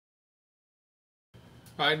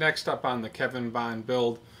Alright, next up on the Kevin Bond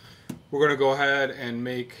build, we're going to go ahead and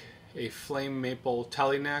make a flame maple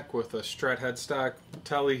telly neck with a strut headstock,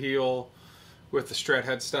 telly heel with the strut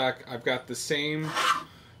headstock. I've got the same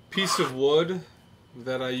piece of wood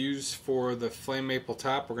that I use for the flame maple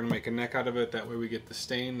top. We're going to make a neck out of it, that way we get the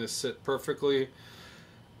stain to sit perfectly.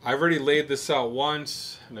 I already laid this out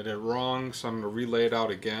once and I did it wrong, so I'm going to relay it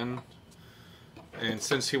out again. And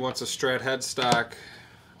since he wants a strut headstock,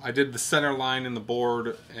 I did the center line in the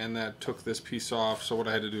board and that took this piece off, so what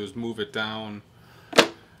I had to do is move it down.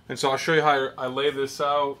 And so I'll show you how I lay this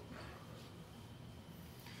out.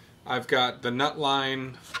 I've got the nut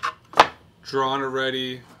line drawn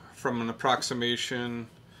already from an approximation,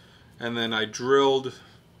 and then I drilled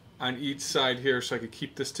on each side here so I could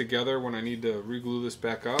keep this together when I need to re-glue this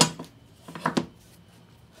back up.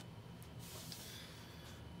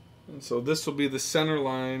 And so this will be the center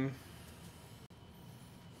line.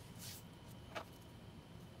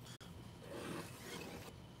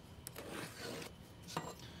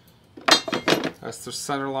 That's the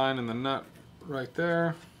center line and the nut right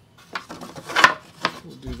there.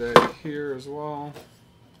 We'll do that here as well.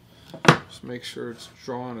 Just make sure it's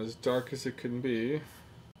drawn as dark as it can be.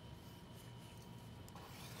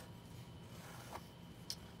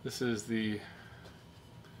 This is the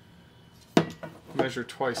measure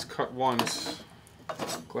twice, cut once.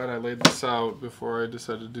 Glad I laid this out before I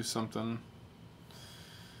decided to do something.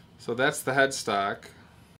 So that's the headstock.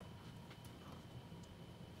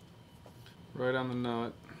 Right on the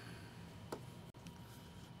nut.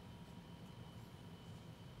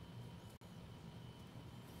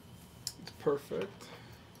 It's perfect.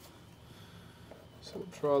 So we'll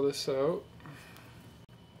draw this out.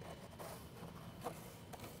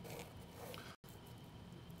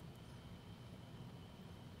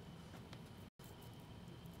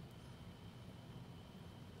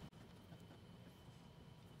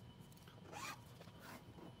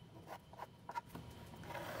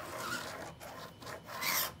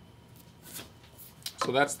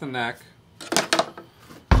 So that's the neck.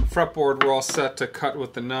 Fretboard, we're all set to cut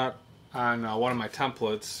with the nut on one of my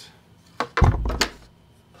templates.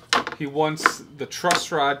 He wants the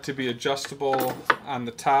truss rod to be adjustable on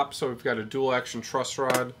the top, so we've got a dual action truss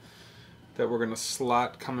rod that we're going to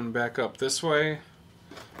slot coming back up this way,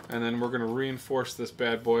 and then we're going to reinforce this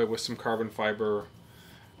bad boy with some carbon fiber,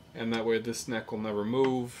 and that way this neck will never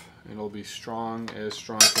move and it'll be strong as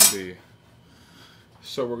strong can be.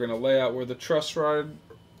 So we're going to lay out where the truss rod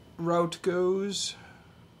route goes.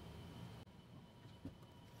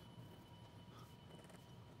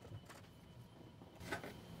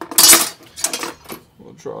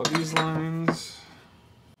 We'll draw these lines.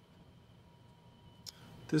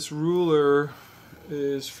 This ruler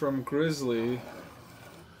is from Grizzly.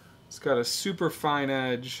 It's got a super fine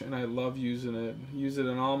edge and I love using it. Use it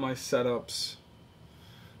in all my setups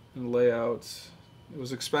and layouts. It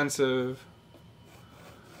was expensive,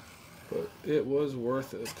 but it was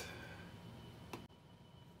worth it.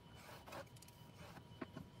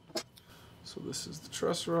 So this is the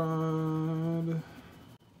truss rod. And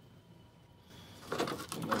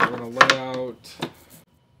then we're going to lay out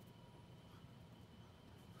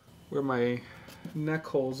where my neck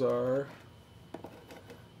holes are,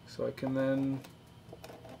 so I can then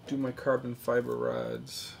do my carbon fiber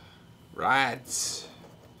rods. Rods,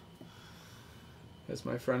 as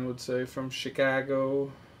my friend would say from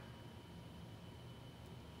Chicago.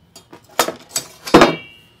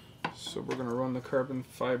 So we're going to run the carbon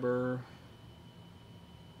fiber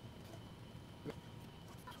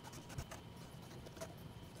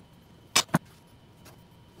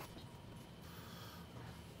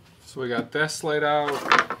so we got this laid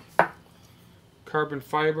out, carbon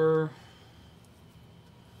fiber,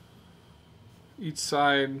 each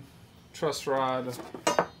side, truss rod,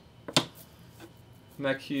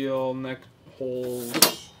 neck heel, neck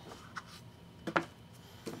holes.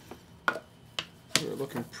 We're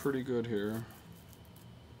looking pretty good here.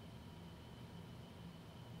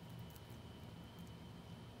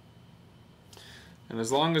 And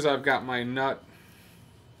as long as I've got my nut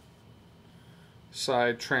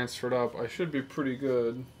side transferred up, I should be pretty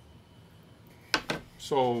good.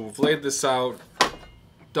 So we've laid this out,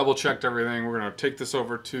 double checked everything. We're going to take this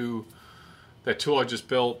over to that tool I just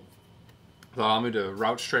built. Allow me to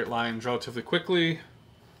route straight lines relatively quickly.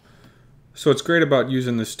 So what's great about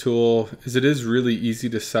using this tool is it is really easy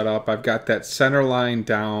to set up. I've got that center line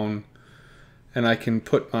down and I can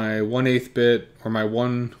put my 1/8 bit or my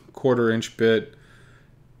 1/4 inch bit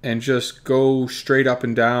and just go straight up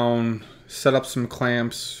and down, set up some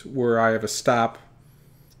clamps where I have a stop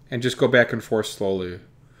and just go back and forth slowly.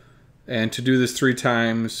 And to do this 3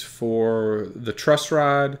 times for the truss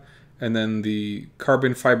rod and then the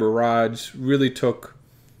carbon fiber rods really took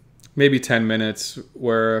maybe 10 minutes,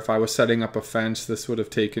 where if I was setting up a fence, this would have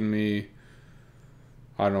taken me,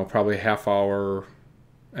 I don't know, probably a half hour,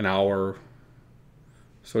 an hour.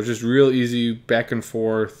 So just real easy, back and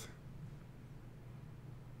forth.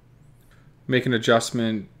 Make an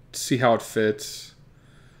adjustment, see how it fits.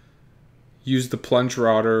 Use the plunge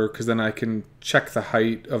router because then I can check the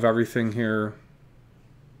height of everything here.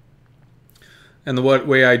 And the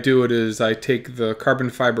way I do it is I take the carbon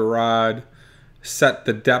fiber rod, set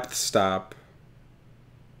the depth stop,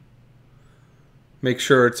 make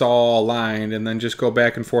sure it's all aligned, and then just go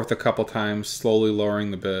back and forth a couple times, slowly lowering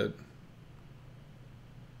the bit.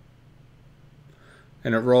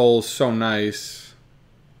 And it rolls so nice.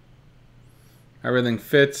 Everything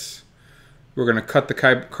fits. We're going to cut the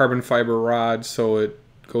carbon fiber rod so it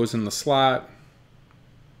goes in the slot.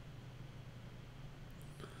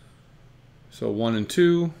 So 1 and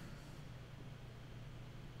 2.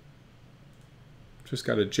 Just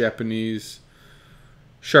got a Japanese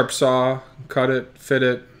sharp saw, cut it, fit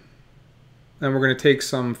it. Then we're going to take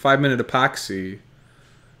some 5-minute epoxy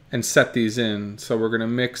and set these in. So we're going to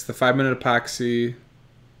mix the 5-minute epoxy.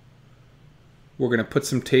 We're going to put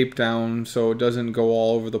some tape down so it doesn't go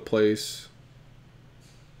all over the place.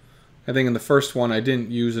 I think in the first one I didn't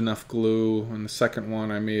use enough glue. In the second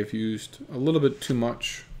one I may have used a little bit too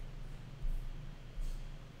much.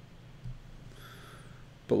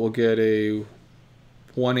 But we'll get a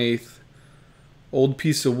 1/8 old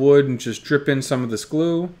piece of wood and just drip in some of this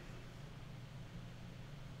glue.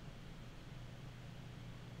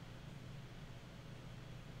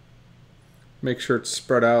 Make sure it's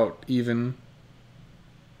spread out even.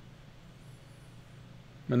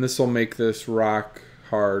 And this will make this rock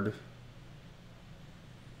hard.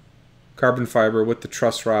 Carbon fiber with the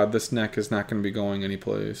truss rod, this neck is not going to be going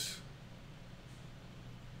anyplace.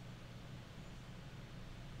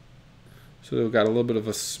 So we've got a little bit of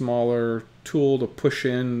a smaller tool to push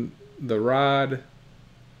in the rod.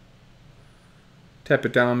 Tap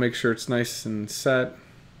it down, make sure it's nice and set.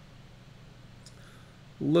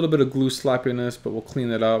 A little bit of glue sloppiness, but we'll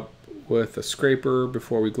clean it up with a scraper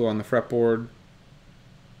before we glue on the fretboard.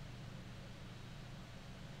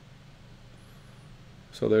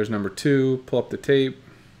 So there's number 2. Pull up the tape.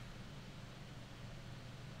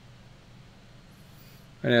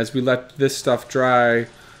 And as we let this stuff dry,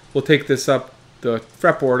 we'll take this up, the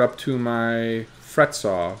fretboard, up to my fret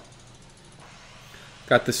saw.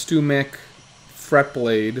 Got the StewMac fret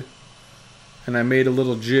blade, and I made a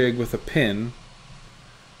little jig with a pin.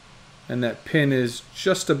 And that pin is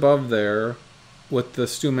just above there with the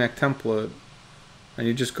StewMac template. And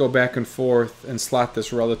you just go back and forth and slot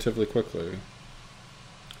this relatively quickly.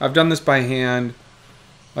 I've done this by hand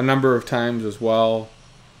a number of times as well,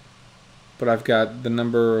 but I've got the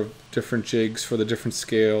number of different jigs for the different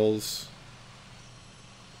scales.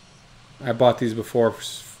 I bought these before.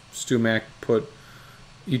 StewMac put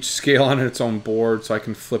each scale on its own board, so I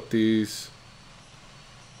can flip these.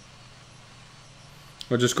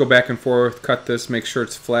 I'll just go back and forth, cut this, make sure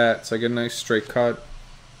it's flat so I get a nice straight cut.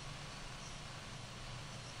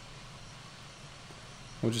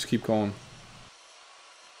 We'll just keep going.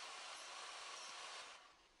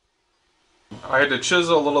 I had to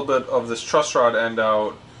chisel a little bit of this truss rod end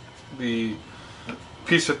out. The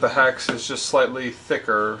piece with the hex is just slightly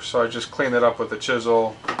thicker, so I just cleaned it up with a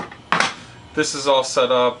chisel. This is all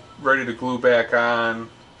set up, ready to glue back on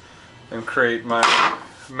and create my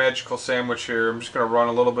magical sandwich here. I'm just going to run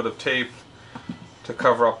a little bit of tape to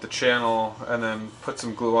cover up the channel and then put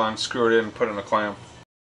some glue on, screw it in, and put it in a clamp.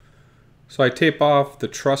 So I tape off the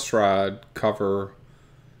truss rod cover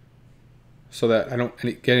so that I don't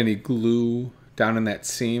get any glue down in that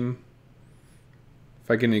seam. If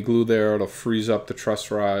I get any glue there, it'll freeze up the truss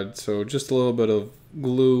rod. So just a little bit of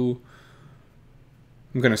glue.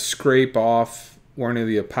 I'm going to scrape off where any of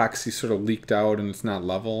the epoxy sort of leaked out and it's not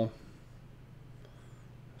level.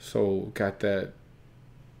 So got that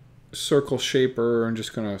circle shaper. I'm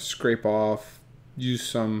just going to scrape off, use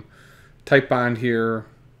some Type Bond here,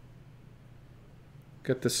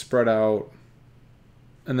 get this spread out,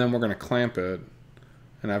 and then we're going to clamp it.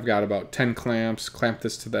 And I've got about 10 clamps. Clamp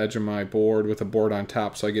this to the edge of my board with a board on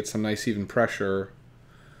top so I get some nice even pressure.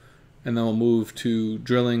 And then we'll move to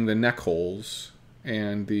drilling the neck holes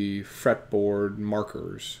and the fretboard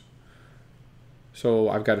markers. So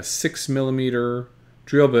I've got a 6mm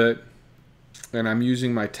drill bit, and I'm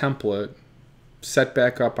using my template set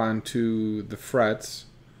back up onto the frets.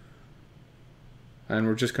 And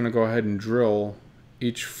we're just going to go ahead and drill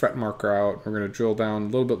each fret marker out. We're going to drill down a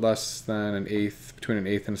little bit less than an eighth, between an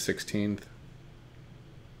eighth and a 16th.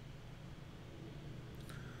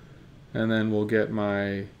 And then we'll get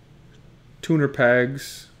my tuner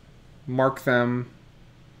pegs, mark them,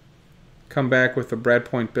 come back with a brad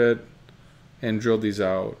point bit, and drill these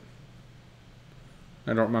out.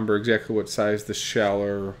 I don't remember exactly what size the shell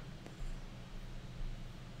or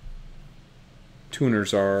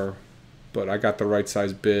tuners are, but I got the right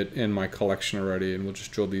size bit in my collection already, and we'll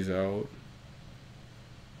just drill these out.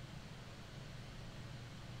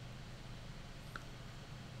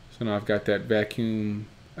 So now I've got that vacuum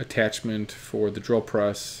attachment for the drill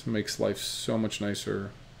press. It makes life so much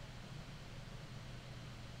nicer.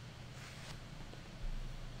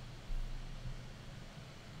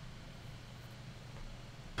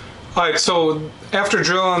 Alright, so after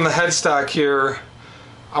drilling the headstock here,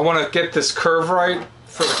 I want to get this curve right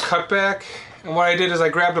for the cutback. And what I did is I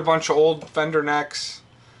grabbed a bunch of old fender necks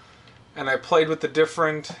and I played with the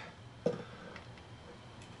different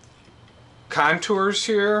contours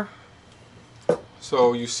here.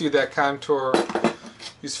 So you see that contour.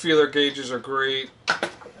 These feeler gauges are great.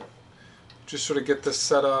 Just sort of get this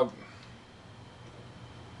set up.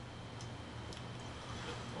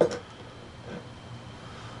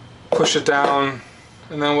 Push it down,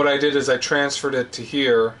 and then what I did is I transferred it to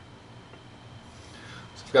here.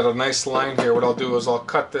 So I've got a nice line here. What I'll do is I'll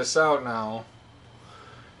cut this out now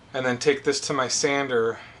and then take this to my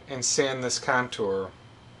sander and sand this contour.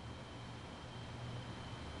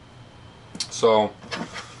 So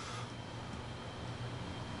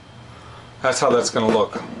that's how that's going to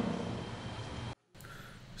look.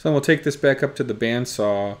 So then we'll take this back up to the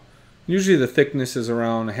bandsaw. Usually the thickness is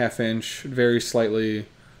around a 1/2 inch, it varies slightly.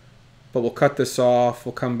 But we'll cut this off,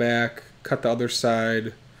 we'll come back, cut the other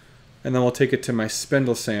side, and then we'll take it to my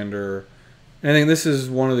spindle sander. And I think this is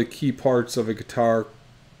one of the key parts of a guitar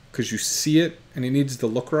because you see it and it needs to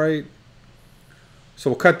look right. So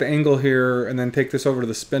we'll cut the angle here and then take this over to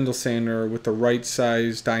the spindle sander with the right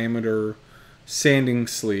size diameter sanding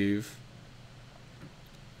sleeve.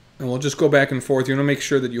 And we'll just go back and forth. You want to make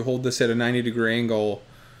sure that you hold this at a 90-degree angle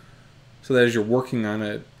so that as you're working on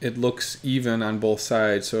it, it looks even on both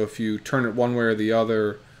sides. So if you turn it one way or the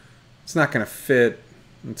other, it's not going to fit.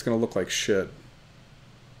 It's going to look like shit.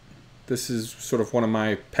 This is sort of one of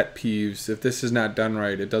my pet peeves. If this is not done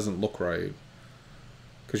right, it doesn't look right.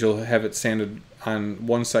 Because you'll have it sanded on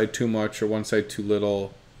one side too much or one side too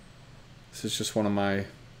little. This is just one of my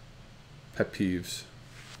pet peeves.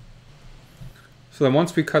 So then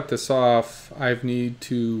once we cut this off, I need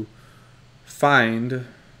to find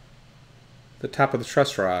the top of the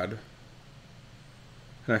truss rod.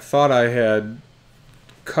 And I thought I had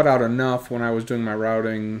cut out enough when I was doing my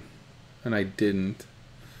routing, and I didn't.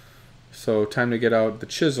 So time to get out the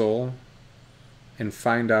chisel and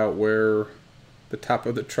find out where the top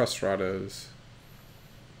of the truss rod is.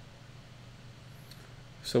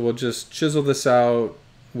 So we'll just chisel this out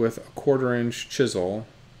with a 1/4 inch chisel,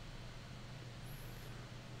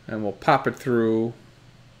 and we'll pop it through.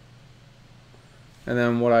 And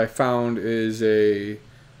then what I found is a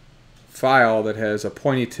file that has a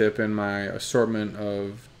pointy tip in my assortment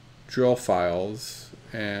of drill files,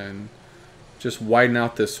 and just widen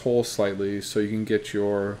out this hole slightly so you can get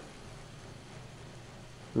your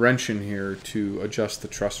wrench in here to adjust the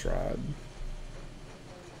truss rod.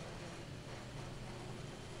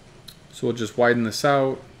 So we'll just widen this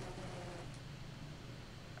out.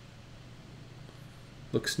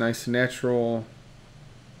 Looks nice and natural.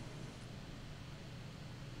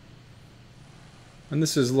 And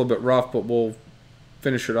this is a little bit rough, but we'll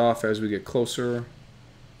finish it off as we get closer.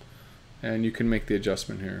 And you can make the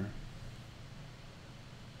adjustment here.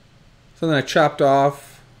 So then I chopped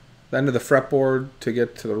off the end of the fretboard to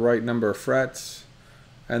get to the right number of frets.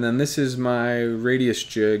 And then this is my radius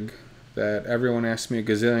jig that everyone asks me a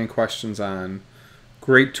gazillion questions on.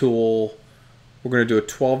 Great tool. We're going to do a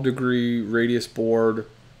 12-degree radius board.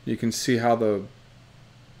 You can see how the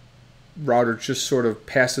router just sort of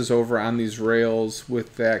passes over on these rails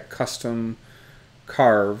with that custom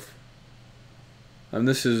Carve. And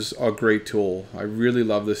this is a great tool. I really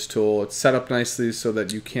love this tool. It's set up nicely so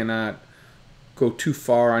that you cannot go too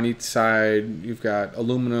far on each side. You've got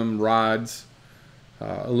aluminum rods,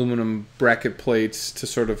 aluminum bracket plates to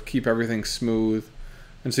sort of keep everything smooth.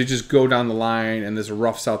 And so you just go down the line and this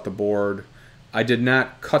roughs out the board. I did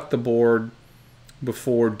not cut the board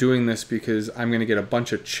before doing this because I'm going to get a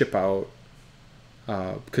bunch of chip out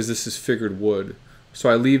because this is figured wood. So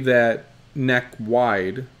I leave that neck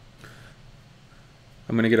wide.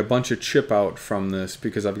 I'm going to get a bunch of chip out from this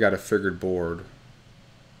because I've got a figured board.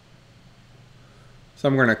 So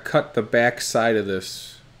I'm going to cut the back side of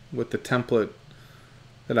this with the template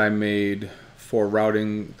that I made for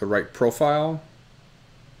routing the right profile.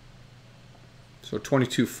 So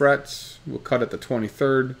 22 frets, we'll cut at the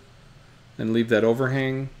 23rd and leave that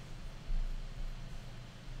overhang.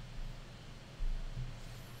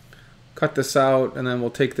 Cut this out, and then we'll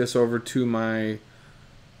take this over to my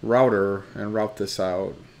router and route this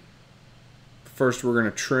out. First, we're going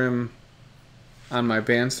to trim on my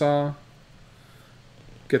bandsaw,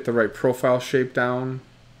 get the right profile shape down.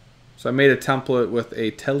 So I made a template with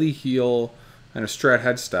a telly heel and a strat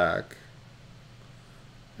headstock,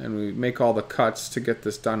 and we make all the cuts to get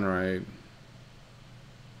this done right.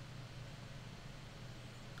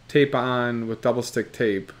 Tape on with double stick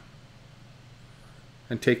tape,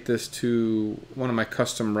 and take this to one of my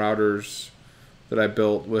custom routers that I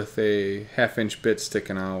built with a 1/2-inch bit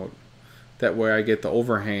sticking out. That way I get the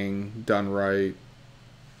overhang done right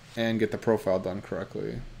and get the profile done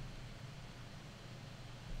correctly.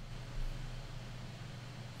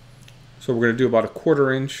 So we're going to do about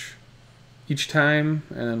 1/4 inch each time,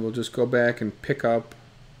 and then we'll just go back and pick up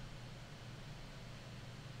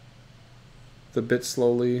the bit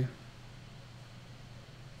slowly.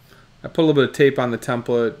 I put a little bit of tape on the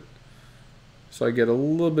template so I get a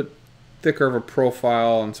little bit thicker of a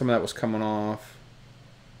profile, and some of that was coming off.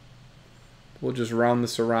 We'll just round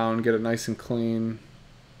this around, get it nice and clean.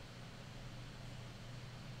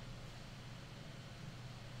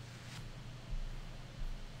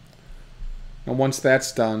 And once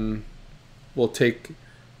that's done, we'll take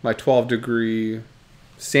my 12-degree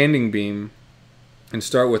sanding beam and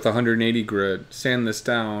start with 180 grit, sand this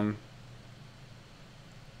down,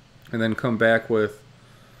 and then come back with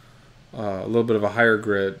a little bit of a higher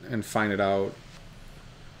grit and fine it out.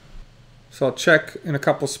 So I'll check in a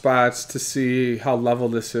couple spots to see how level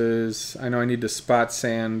this is. I know I need to spot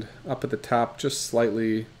sand up at the top just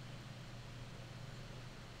slightly.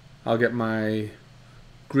 I'll get my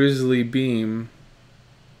grizzly beam,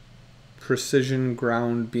 precision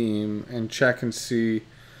ground beam, and check and see,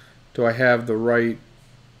 do I have the right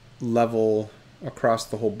level across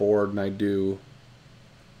the whole board, and I do.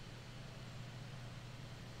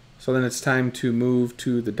 So then it's time to move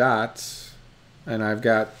to the dots, and I've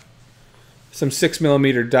got some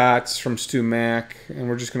 6mm dots from Stu Mac, and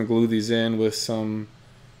we're just going to glue these in with some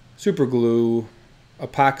super glue,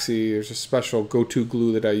 epoxy. There's a special go-to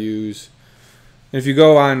glue that I use. And if you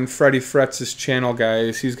go on Freddie Fretz's channel,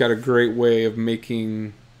 guys, he's got a great way of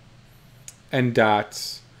making end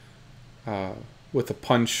dots with a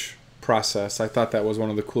punch process. I thought that was one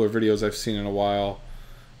of the cooler videos I've seen in a while.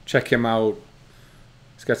 Check him out.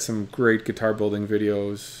 He's got some great guitar building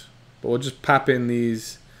videos. But we'll just pop in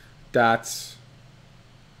these dots,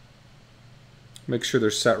 make sure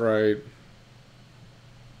they're set right.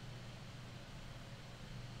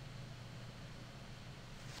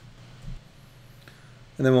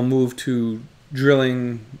 And then we'll move to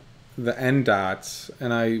drilling the end dots.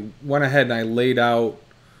 And I went ahead and I laid out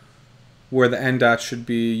where the end dots should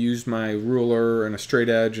be, used my ruler and a straight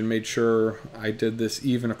edge and made sure I did this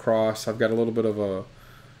even across. I've got a little bit of a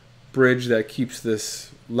bridge that keeps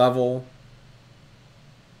this level,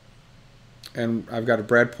 and I've got a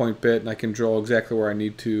brad point bit and I can drill exactly where I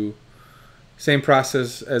need to. Same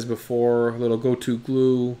process as before, a little go-to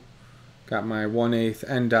glue, got my 1/8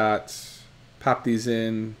 end dots, pop these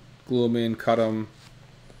in, glue them in, cut them,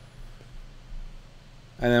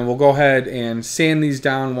 and then we'll go ahead and sand these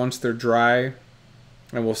down once they're dry,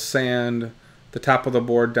 and we'll sand the top of the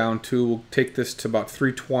board down too. We'll take this to about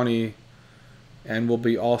 320, and we'll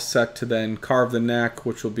be all set to then carve the neck,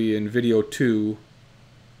 which will be in video 2.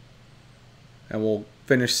 And we'll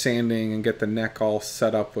finish sanding and get the neck all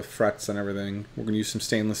set up with frets and everything. We're going to use some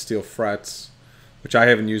stainless steel frets, which I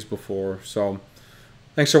haven't used before. So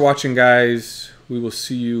thanks for watching, guys. We will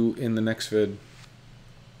see you in the next vid.